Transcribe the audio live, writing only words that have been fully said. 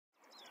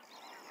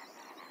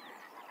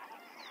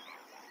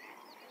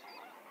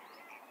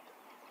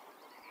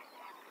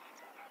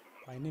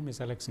My name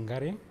is Alex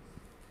Ngari.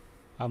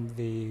 I'm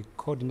the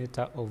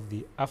coordinator of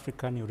the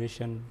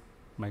African-Eurasian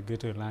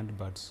Migratory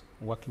Landbirds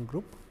working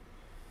group.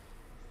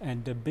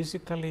 And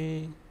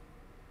basically,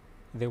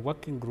 the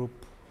working group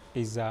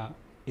is an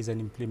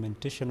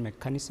implementation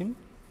mechanism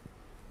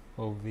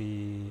of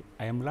the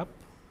IMLAP,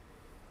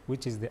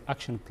 which is the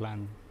action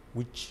plan,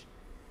 which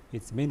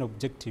its main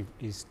objective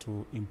is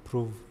to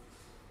improve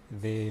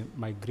the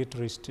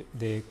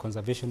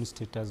conservation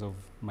status of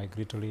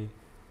migratory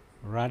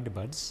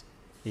landbirds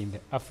in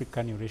the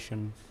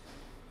African-Eurasian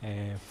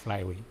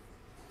flyway.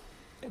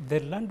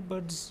 The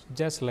landbirds,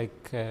 just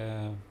like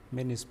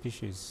many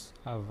species,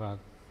 have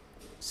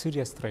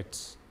serious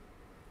threats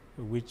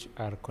which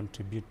are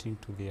contributing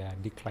to their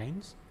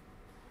declines.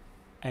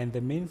 And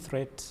the main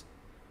threat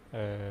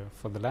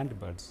for the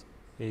landbirds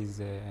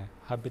is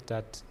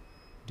habitat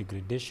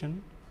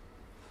degradation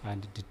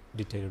and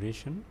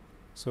deterioration.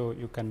 So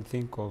you can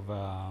think of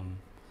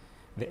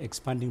the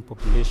expanding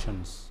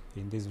populations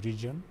in this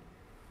region.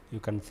 You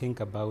can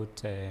think about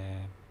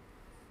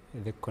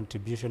the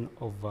contribution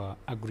of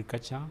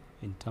agriculture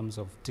in terms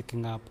of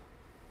taking up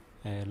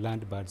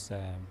landbirds'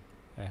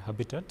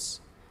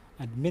 habitats,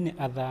 and many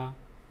other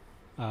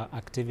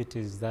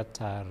activities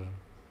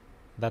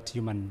that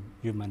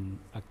human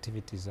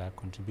activities are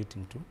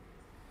contributing to.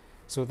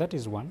 So that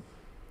is one.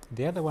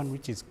 The other one,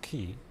 which is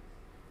key,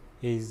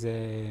 is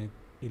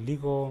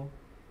illegal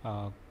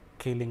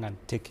killing and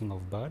taking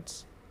of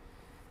birds,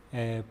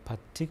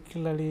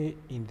 particularly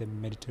in the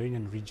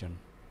Mediterranean region,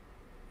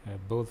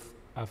 both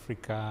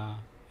Africa,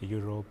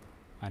 Europe,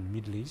 and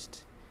Middle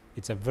East.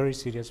 It's a very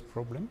serious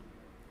problem.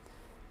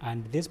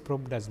 And this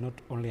problem does not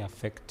only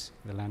affect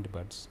the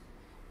landbirds,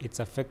 it's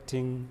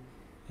affecting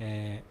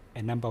a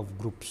number of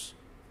groups,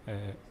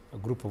 a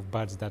group of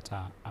birds that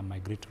are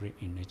migratory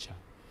in nature.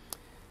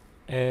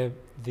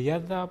 The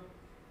other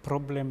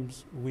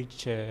problems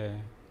which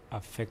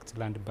affect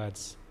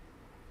landbirds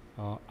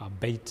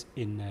abate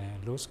in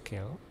low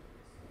scale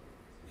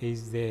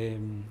is the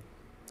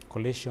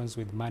collisions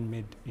with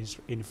man-made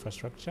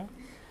infrastructure,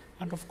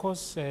 and of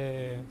course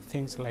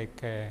things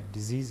like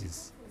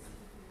diseases.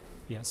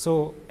 Yeah,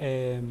 so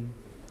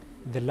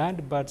the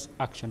Landbirds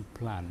Action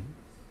Plan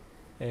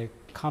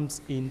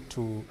comes in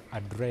to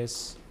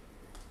address,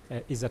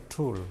 is a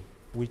tool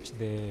which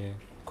the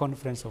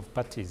Conference of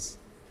Parties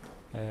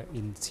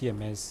in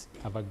CMS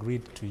have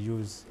agreed to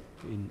use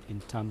in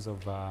terms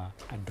of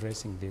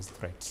addressing these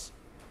threats.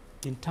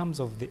 In terms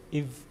of the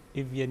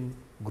avian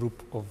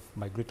group of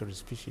migratory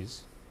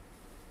species,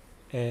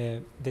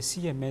 the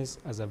CMS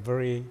has a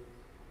very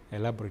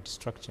elaborate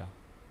structure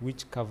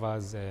which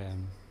covers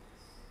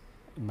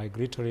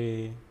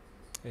migratory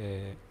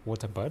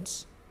water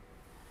birds,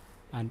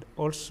 and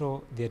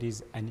also there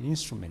is an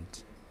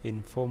instrument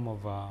in form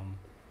of a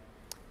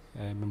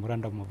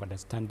memorandum of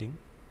understanding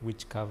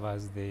which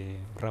covers the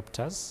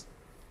raptors.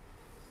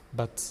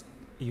 But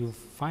you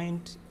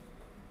find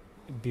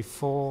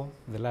before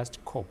the last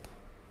COP,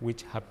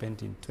 which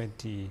happened in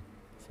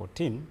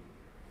 2014,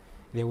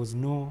 there was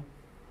no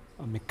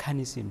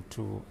mechanism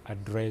to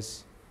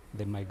address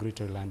the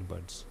migratory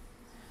landbirds.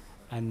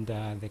 And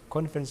the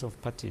Conference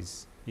of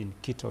Parties in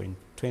Quito in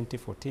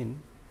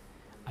 2014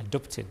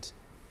 adopted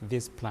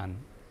this plan,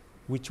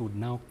 which would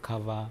now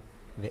cover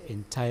the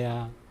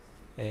entire,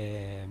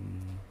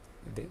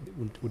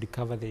 would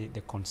cover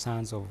the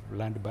concerns of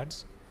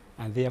landbirds,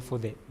 and therefore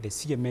the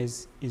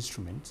CMS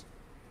instrument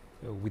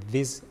with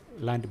this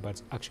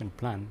Landbirds Action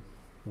Plan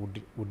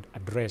would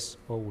address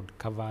or would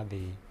cover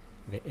the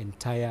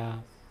entire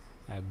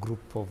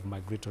group of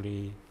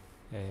migratory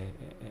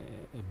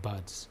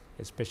birds,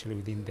 especially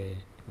within the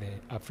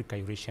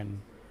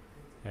Africa-Eurasian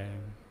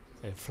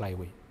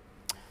flyway.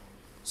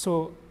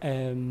 So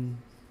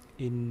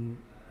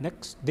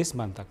this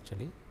month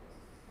actually,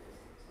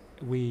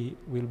 we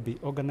will be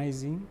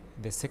organizing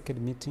the second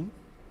meeting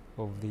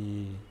of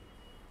the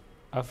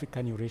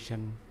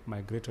African-Eurasian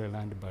Migratory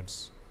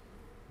Landbirds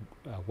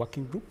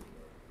working group,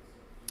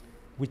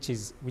 which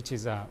is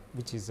a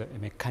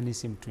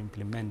mechanism to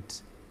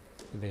implement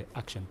the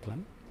action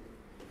plan.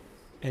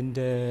 And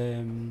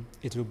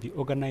it will be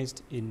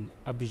organized in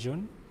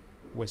Abidjan,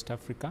 West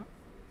Africa.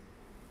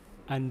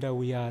 And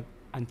we are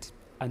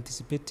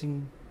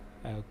anticipating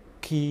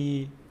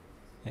key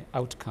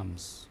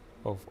outcomes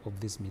of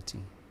this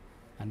meeting.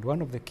 And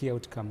one of the key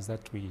outcomes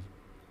that we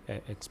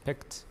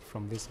expect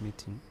from this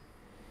meeting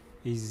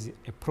is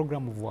a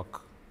program of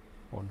work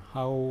on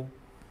how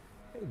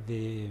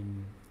the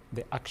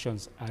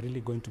actions are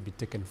really going to be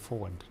taken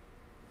forward.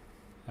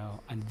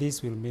 And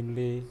this will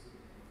mainly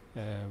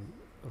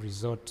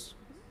result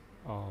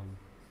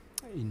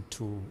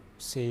into,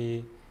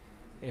 say,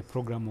 a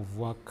program of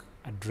work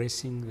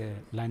addressing the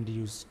land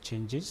use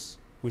changes,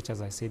 which,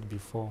 as I said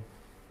before,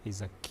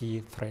 is a key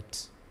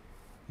threat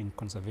in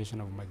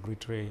conservation of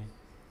migratory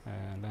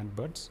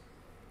landbirds.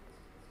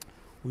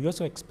 We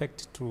also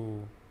expect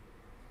to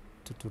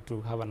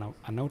have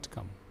an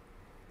outcome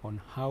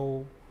on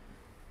how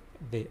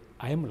the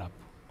IMLAP,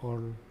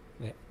 or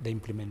the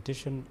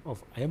implementation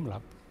of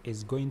IMLAP,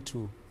 is going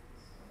to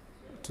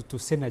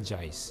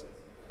synergize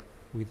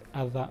with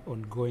other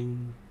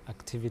ongoing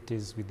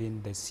activities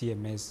within the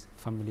CMS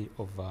family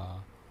of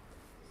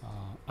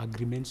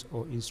agreements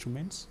or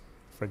instruments.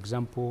 For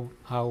example,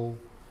 how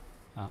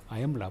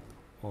IMLAP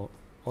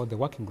or the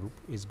working group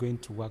is going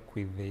to work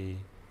with the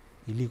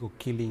illegal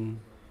killing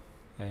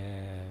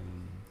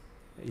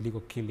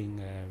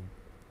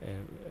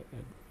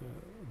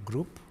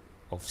group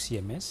of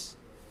CMS,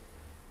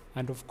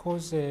 and of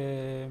course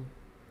the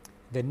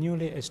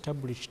newly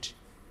established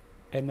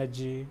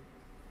energy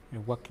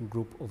working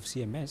group of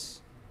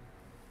CMS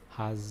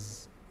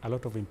has a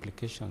lot of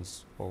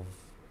implications of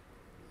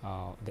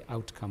the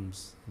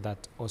outcomes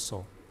that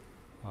also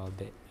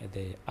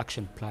the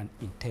action plan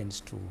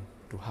intends to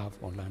have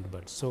on land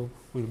birds. So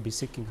we'll be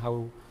seeking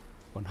how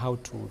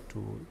to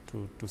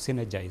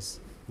synergize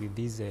with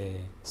these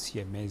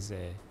CMS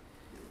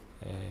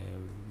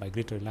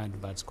migratory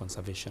land birds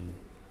conservation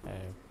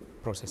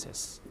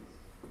processes.